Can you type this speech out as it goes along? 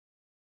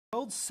The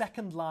world's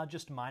second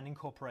largest mining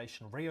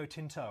corporation, Rio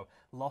Tinto,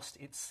 lost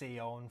its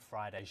CEO on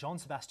Friday.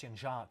 Jean-Sébastien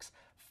Jacques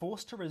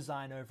forced to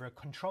resign over a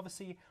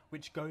controversy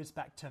which goes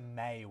back to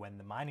May, when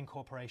the mining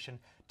corporation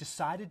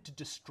decided to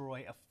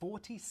destroy a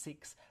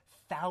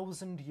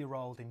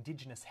 46,000-year-old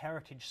Indigenous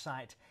heritage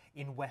site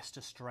in West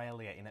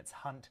Australia in its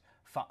hunt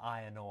for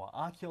iron ore.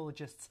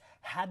 Archaeologists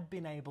had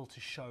been able to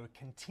show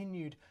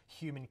continued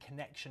human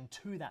connection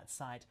to that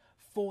site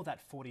for that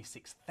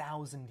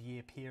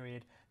 46,000-year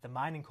period. The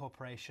mining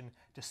corporation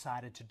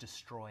decided to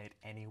destroy it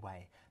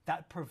anyway.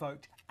 That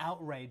provoked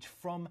outrage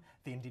from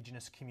the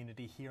Indigenous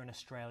community here in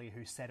Australia,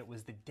 who said it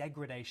was the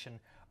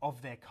degradation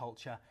of their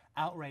culture,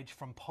 outrage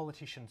from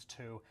politicians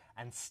too,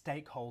 and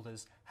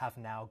stakeholders have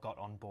now got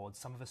on board.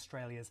 Some of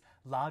Australia's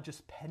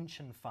largest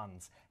pension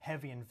funds,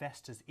 heavy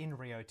investors in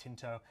Rio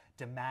Tinto,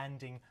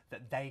 demanding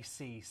that they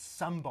see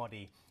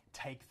somebody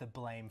take the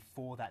blame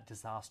for that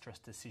disastrous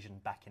decision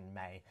back in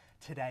May.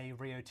 Today,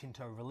 Rio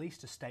Tinto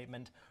released a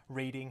statement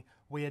reading,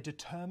 "We are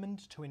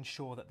determined to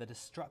ensure that the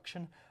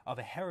destruction of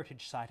a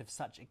heritage site of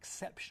such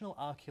exceptional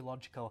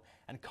archaeological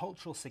and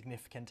cultural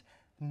significance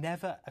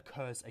never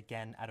occurs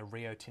again at a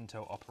Rio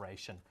Tinto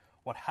operation.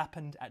 What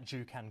happened at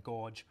Juukan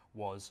Gorge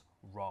was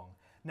wrong."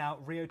 Now,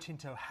 Rio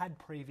Tinto had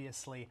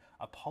previously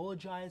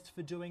apologised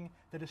for doing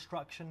the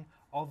destruction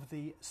of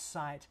the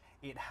site.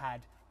 It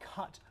had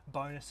cut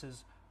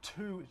bonuses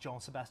to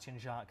Jean-Sébastien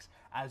Jacques,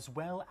 as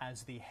well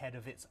as the head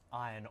of its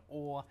iron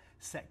ore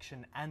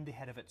section and the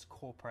head of its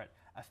corporate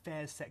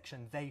affairs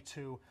section. They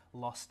too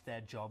lost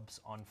their jobs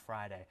on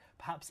Friday.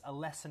 Perhaps a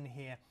lesson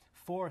here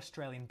for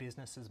Australian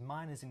businesses,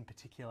 miners in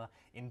particular,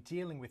 in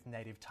dealing with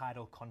native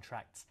title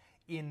contracts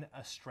in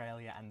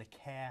Australia and the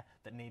care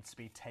that needs to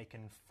be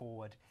taken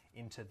forward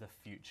into the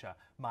future.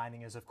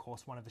 Mining is, of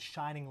course, one of the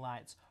shining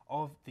lights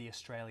of the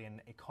Australian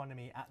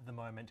economy at the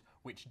moment,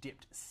 which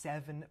dipped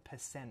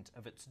 7%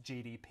 of its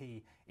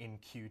GDP in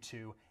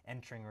Q2,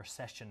 entering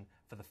recession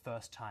for the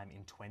first time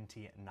in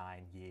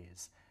 29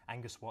 years.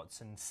 Angus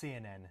Watson,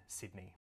 CNN, Sydney.